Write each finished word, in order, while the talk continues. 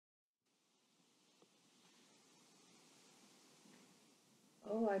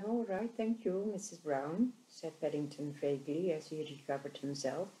"Oh, I'm all right, thank you, Mrs. Brown," said Paddington vaguely as he recovered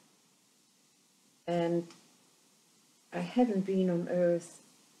himself. "And I haven't been on Earth.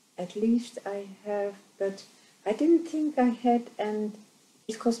 At least I have, but I didn't think I had, and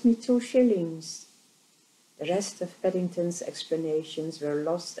it cost me 2 shillings." The rest of Paddington's explanations were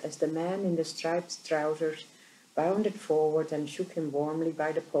lost as the man in the striped trousers bounded forward and shook him warmly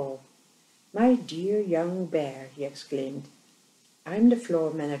by the paw. "My dear young bear," he exclaimed, "I'm the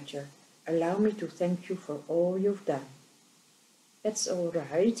floor manager. Allow me to thank you for all you've done." "That's all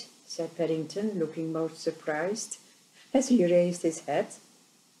right," said Paddington, looking most surprised as he raised his hat.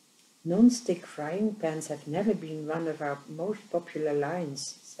 "Non-stick frying pans have never been one of our most popular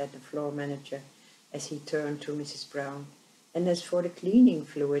lines," said the floor manager as he turned to Mrs. Brown. "And as for the cleaning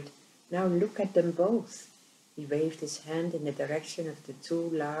fluid, now look at them both." He waved his hand in the direction of the two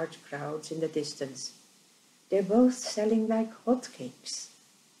large crowds in the distance. "They're both selling like hotcakes."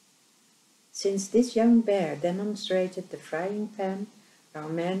 Since this young bear demonstrated the frying pan, our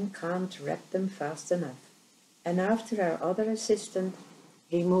man can't wrap them fast enough, and after our other assistant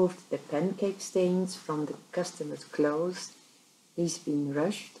removed the pancake stains from the customer's clothes, he's been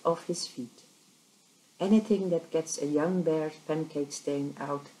rushed off his feet. Anything that gets a young bear's pancake stain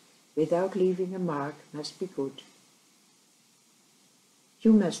out without leaving a mark must be good.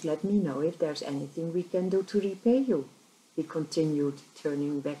 "You must let me know if there's anything we can do to repay you," he continued,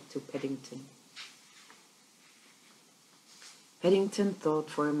 turning back to Paddington. Paddington thought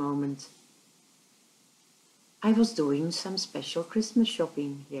for a moment. "I was doing some special Christmas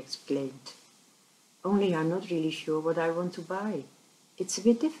shopping," he explained. "Only I'm not really sure what I want to buy. It's a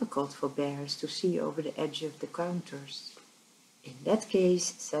bit difficult for bears to see over the edge of the counters." "In that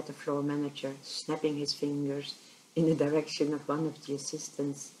case," said the floor manager, snapping his fingers in the direction of one of the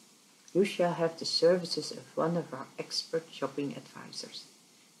assistants, "you shall have the services of one of our expert shopping advisors.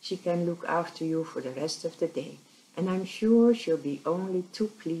 She can look after you for the rest of the day, and I'm sure she'll be only too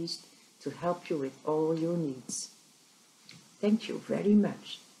pleased to help you with all your needs." "Thank you very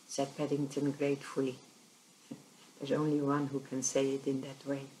much," said Paddington gratefully. There's only one who can say it in that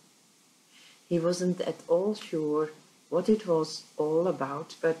way. He wasn't at all sure what it was all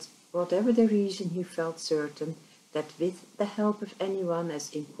about, but whatever the reason, he felt certain that with the help of anyone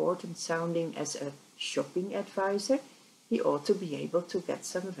as important sounding as a shopping advisor, he ought to be able to get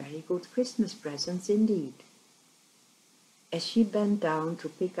some very good Christmas presents indeed. As she bent down to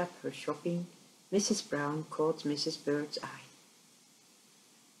pick up her shopping, Mrs. Brown caught Mrs. Bird's eye.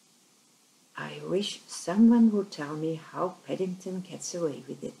 "I wish someone would tell me how Paddington gets away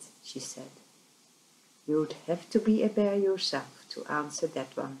with it," she said. "You'd have to be a bear yourself to answer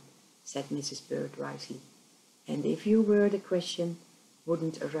that one," said Mrs. Bird wisely. "And if you were, the question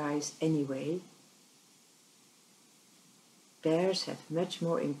wouldn't arise anyway. Bears have much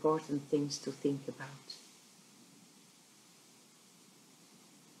more important things to think about."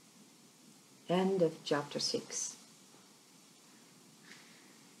 End of chapter 6.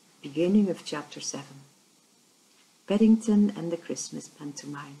 Beginning of chapter 7. Paddington and the Christmas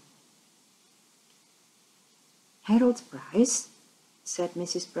Pantomime. "Harold Price," said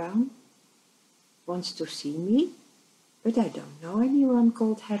Mrs. Brown, "wants to see me, but I don't know anyone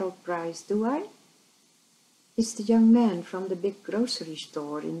called Harold Price, do I?" "It's the young man from the big grocery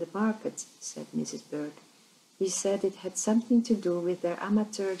store in the market," said Mrs. Bird. "He said it had something to do with their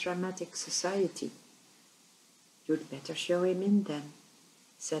amateur dramatic society." "You'd better show him in then,"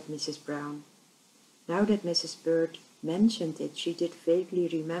 said Mrs. Brown. Now that Mrs. Bird mentioned it, she did vaguely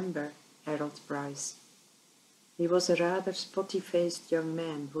remember Harold Price. He was a rather spotty-faced young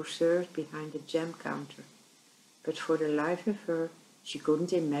man who served behind the jam counter, but for the life of her she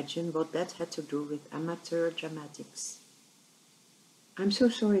couldn't imagine what that had to do with amateur dramatics. "I'm so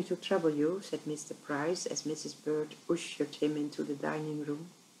sorry to trouble you," said Mr. Price as Mrs. Bird ushered him into the dining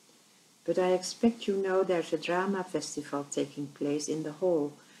room, "but I expect you know there's a drama festival taking place in the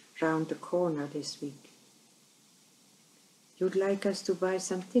hall round the corner this week." "You'd like us to buy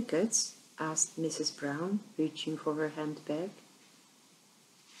some tickets?" asked Mrs. Brown, reaching for her handbag.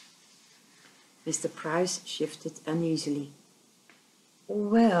 Mr. Price shifted uneasily.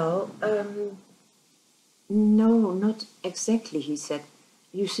 "Well, no, not exactly," he said.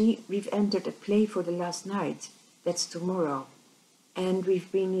 "You see, we've entered a play for the last night. That's tomorrow. And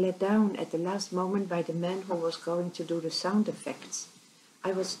we've been let down at the last moment by the man who was going to do the sound effects.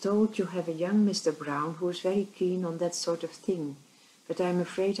 I was told you have a young Mr. Brown who is very keen on that sort of thing, but I'm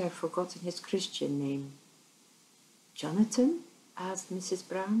afraid I've forgotten his Christian name." "Jonathan?" asked Mrs.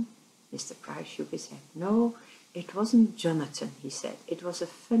 Brown. Mr. Price shook his head. "No, it wasn't Jonathan," he said. "It was a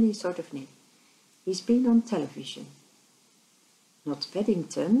funny sort of name. He's been on television." Not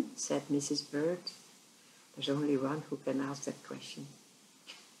Paddington, said Mrs. Bird. There's only one who can ask that question.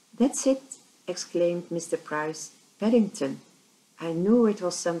 That's it, exclaimed Mr. Price. Paddington. I knew it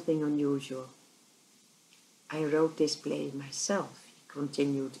was something unusual. I wrote this play myself, he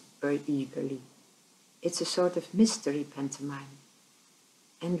continued very eagerly. It's a sort of mystery pantomime,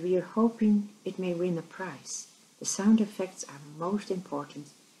 and we're hoping it may win a prize. The sound effects are most important,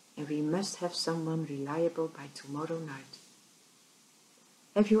 and we must have someone reliable by tomorrow night.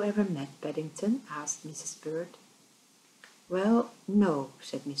 Have you ever met Paddington? Asked Mrs. Bird. Well, no,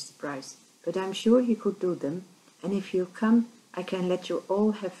 said Mr. Price, but I'm sure he could do them, and if you come, I can let you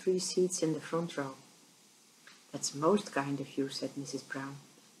all have free seats in the front row. That's most kind of you, said Mrs. Brown.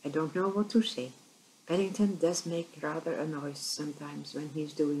 I don't know what to say. Paddington does make rather a noise sometimes when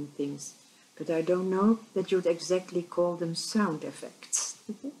he's doing things, but I don't know that you'd exactly call them sound effects.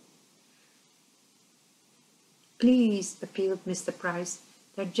 Please, appealed Mr. Price,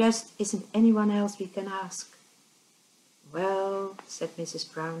 there just isn't anyone else we can ask. Well, said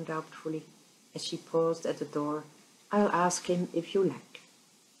Mrs. Brown doubtfully, as she paused at the door, I'll ask him if you like.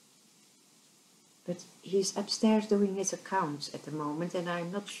 But he's upstairs doing his accounts at the moment, and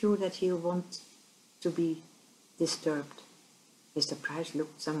I'm not sure that he'll want to be disturbed. Mr. Price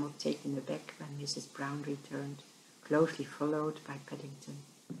looked somewhat taken aback when Mrs. Brown returned, closely followed by Paddington.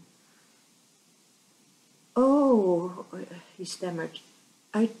 Oh, he stammered,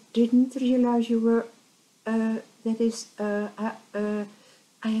 I didn't realize you were, I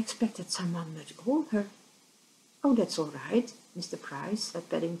expected someone much older. Oh, that's all right, Mr. Price, said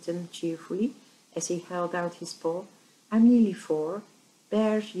Paddington cheerfully, as he held out his paw. I'm nearly 4.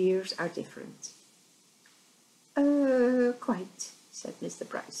 Bears' years are different. Quite, said Mr.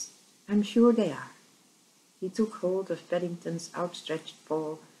 Price. I'm sure they are. He took hold of Paddington's outstretched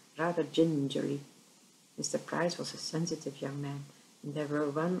paw rather gingerly. Mr. Price was a sensitive young man, and there were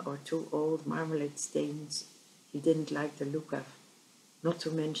 1 or 2 old marmalade stains he didn't like the look of, not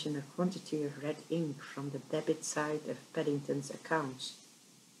to mention a quantity of red ink from the debit side of Paddington's accounts,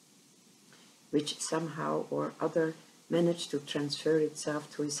 which somehow or other managed to transfer itself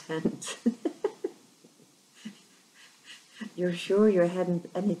to his hand. You're sure you hadn't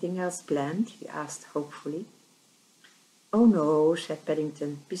anything else planned? He asked hopefully. Oh no, said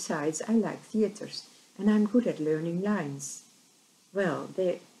Paddington. Besides, I like theatres, and I'm good at learning lines. Well,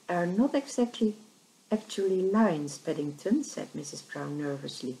 they are not exactly actually lines, Paddington, said Mrs. Brown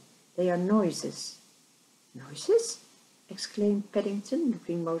nervously. They are noises. Noises? Exclaimed Paddington,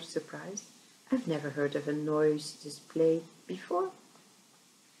 looking most surprised. I've never heard of a noise display before.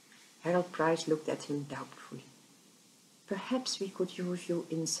 Harold Price looked at him doubtfully. Perhaps we could use you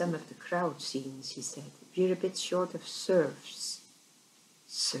in some of the crowd scenes, he said. We're a bit short of serfs.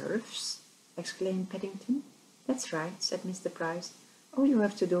 Serfs? Exclaimed Paddington. That's right, said Mr. Price. All you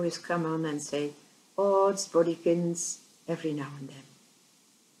have to do is come on and say, Odds bodykins, every now and then.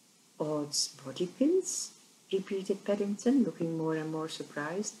 Odds bodykins? Repeated Paddington, looking more and more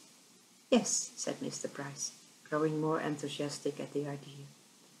surprised. Yes, said Mr. Price, growing more enthusiastic at the idea.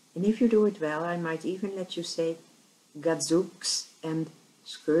 And if you do it well, I might even let you say gadzooks and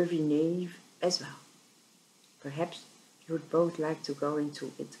scurvy knave as well. Perhaps you would both like to go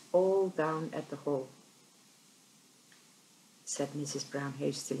into it all down at the Hall, said Mrs. Brown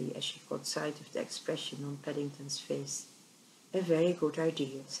hastily as she caught sight of the expression on Paddington's face. A very good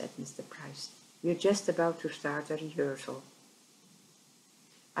idea, said Mr. Price. We're just about to start a rehearsal.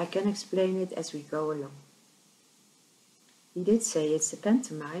 I can explain it as we go along. He did say it's a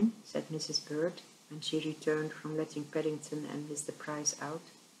pantomime, said Mrs. Bird, when she returned from letting Paddington and Mr. Price out.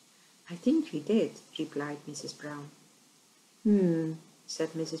 I think he did, replied Mrs. Brown. Said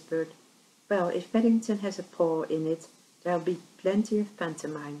Mrs. Bird. Well, if Paddington has a paw in it, there'll be plenty of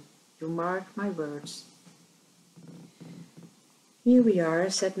pantomime. You mark my words. Here we are,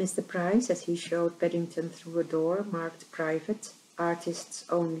 said Mr. Price, as he showed Paddington through a door marked private, artists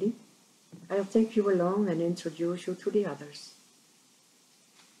only. I'll take you along and introduce you to the others.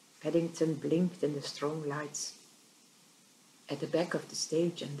 Paddington blinked in the strong lights at the back of the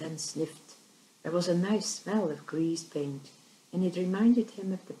stage and then sniffed. There was a nice smell of grease paint, and it reminded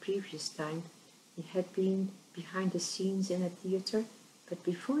him of the previous time he had been behind the scenes in a theatre, but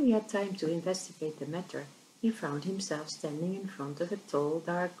before he had time to investigate the matter, he found himself standing in front of a tall,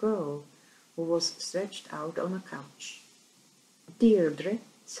 dark girl who was stretched out on a couch. Deirdre,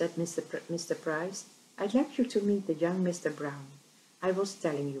 said Mr. Price, I'd like you to meet the young Mr. Brown I was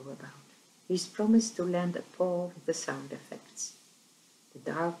telling you about. He's promised to lend a paw with the sound effects.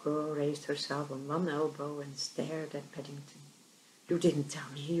 The dark girl raised herself on one elbow and stared at Paddington. You didn't tell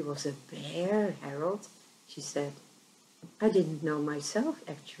me he was a bear, Harold, she said. I didn't know myself,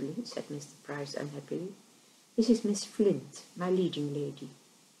 actually, said Mr. Price unhappily. This is Miss Flint, my leading lady,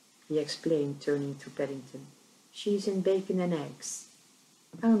 he explained, turning to Paddington. She is in bacon and eggs.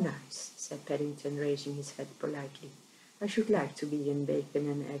 How nice, said Paddington, raising his head politely. I should like to be in bacon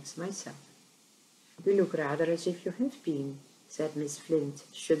and eggs myself. You look rather as if you have been, said Miss Flint,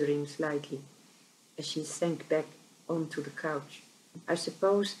 shuddering slightly, as she sank back onto the couch. I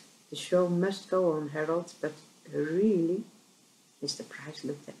suppose the show must go on, Harold, but really? Mr. Price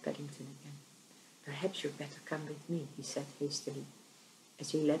looked at Paddington again. Perhaps you'd better come with me, he said hastily,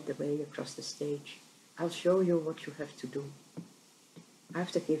 as he led the way across the stage. I'll show you what you have to do.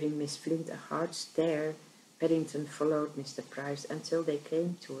 After giving Miss Flint a hard stare, Paddington followed Mr. Price until they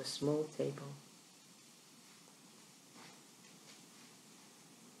came to a small table.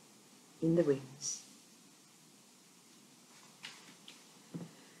 In the wings.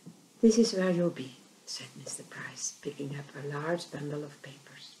 This is where you'll be, said Mr. Price, picking up a large bundle of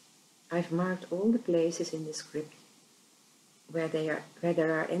papers. I've marked all the places in the script where there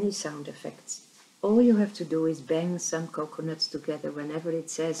are any sound effects. All you have to do is bang some coconuts together whenever it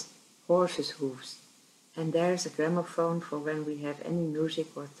says horses' hooves, and there's a gramophone for when we have any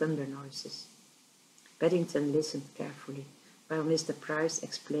music or thunder noises. Paddington listened carefully while Mr. Price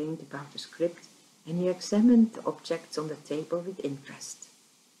explained about the script, and he examined the objects on the table with interest.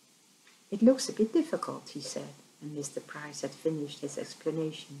 It looks a bit difficult, he said, when Mr. Price had finished his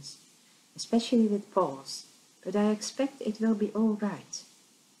explanations, especially with pause, but I expect it will be all right.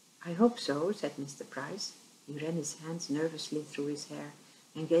 I hope so, said Mr. Price. He ran his hands nervously through his hair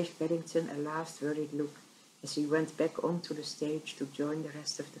and gave Paddington a last worried look as he went back onto the stage to join the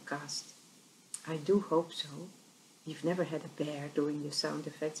rest of the cast. I do hope so. We've never had a bear doing the sound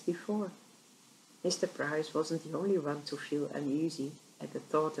effects before. Mr. Price wasn't the only one to feel uneasy at the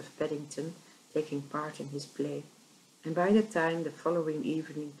thought of Paddington taking part in his play, and by the time the following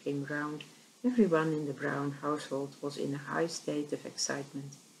evening came round, everyone in the Brown household was in a high state of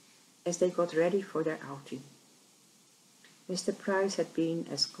excitement as they got ready for their outing. Mr. Price had been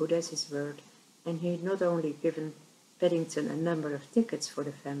as good as his word, and he had not only given Paddington a number of tickets for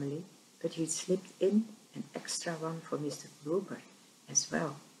the family, but he'd slipped in an extra one for Mr. Gruber as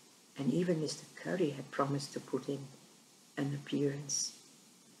well, and even Mr. Curry had promised to put in an appearance.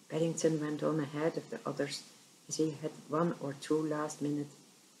 Paddington went on ahead of the others as he had one or two last-minute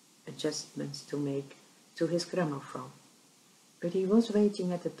adjustments to make to his gramophone. But he was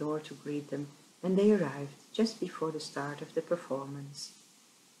waiting at the door to greet them, and they arrived just before the start of the performance.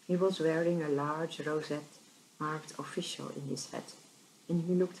 He was wearing a large rosette marked official in his hat, and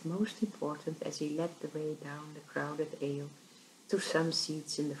he looked most important as he led the way down the crowded aisle to some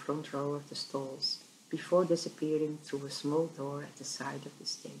seats in the front row of the stalls, before disappearing through a small door at the side of the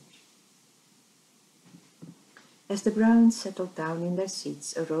stage. As the Browns settled down in their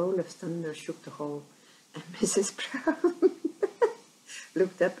seats, a roll of thunder shook the hall, and Mrs. Brown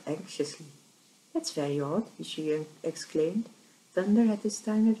looked up anxiously. That's very odd, she exclaimed. Thunder at this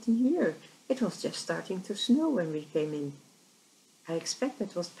time of the year. It was just starting to snow when we came in. I expect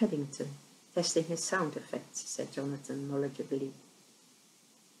it was Paddington, testing his sound effects, said Jonathan knowledgeably.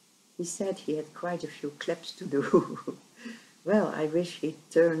 He said he had quite a few claps to do. Well, I wish he'd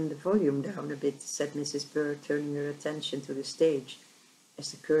turn the volume down a bit, said Mrs. Burr, turning her attention to the stage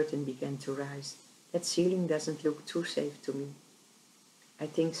as the curtain began to rise. That ceiling doesn't look too safe to me. I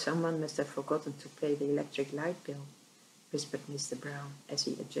think someone must have forgotten to pay the electric light bill, whispered Mr. Brown as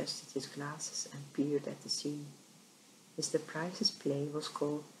he adjusted his glasses and peered at the scene. Mr. Price's play was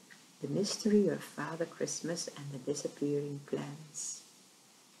called The Mystery of Father Christmas and the Disappearing Plants.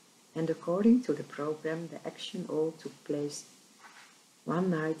 And according to the program, the action all took place one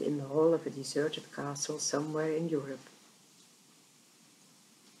night in the hall of a deserted castle somewhere in Europe.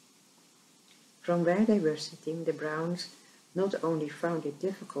 From where they were sitting, the Browns not only found it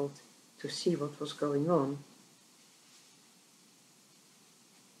difficult to see what was going on,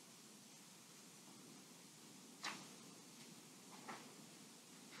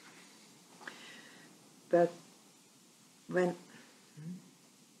 but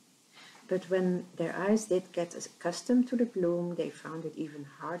when their eyes did get accustomed to the gloom, they found it even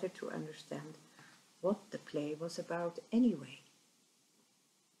harder to understand what the play was about anyway.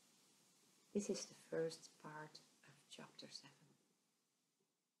 This is the first part of chapter 7.